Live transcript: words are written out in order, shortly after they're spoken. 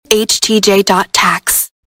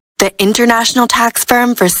HTJ.tax, the international tax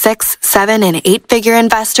firm for 6, 7, and 8-figure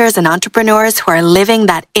investors and entrepreneurs who are living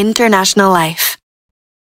that international life.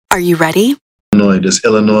 Are you ready? Illinois. Does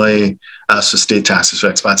Illinois ask for state taxes for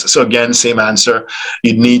expats? So again, same answer.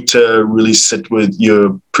 You'd need to really sit with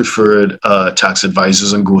your preferred tax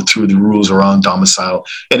advisors and go through the rules around domicile.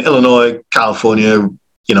 In Illinois, California,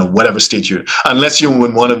 whatever state you're, unless you're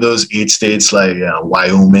in one of those 8 states like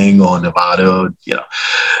Wyoming or Nevada,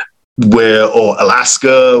 or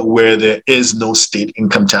Alaska, where there is no state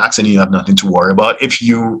income tax and you have nothing to worry about. If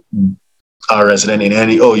you are resident in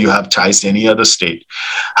you have ties to any other state,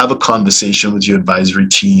 have a conversation with your advisory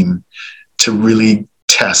team to really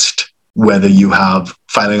test whether you have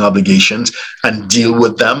filing obligations and deal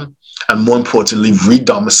with them. And more importantly,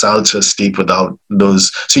 re-domicile to a state without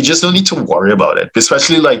those. So you just don't need to worry about it,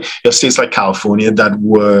 especially like you have states like California that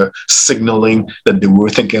were signaling that they were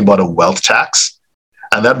thinking about a wealth tax.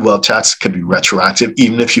 And that wealth tax could be retroactive,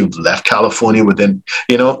 even if you've left California within,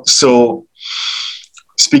 so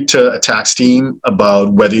speak to a tax team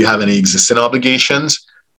about whether you have any existing obligations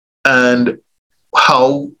and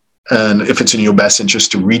if it's in your best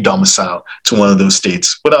interest to re-domicile to one of those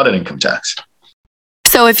states without an income tax.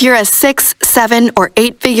 So if you're a 6, 7, or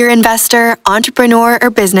 8-figure investor, entrepreneur, or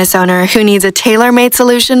business owner who needs a tailor-made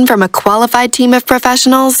solution from a qualified team of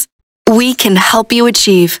professionals, we can help you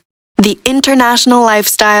achieve the international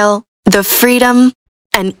lifestyle, the freedom,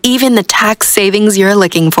 and even the tax savings you're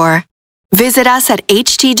looking for. Visit us at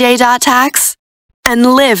htj.tax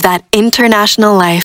and live that international life.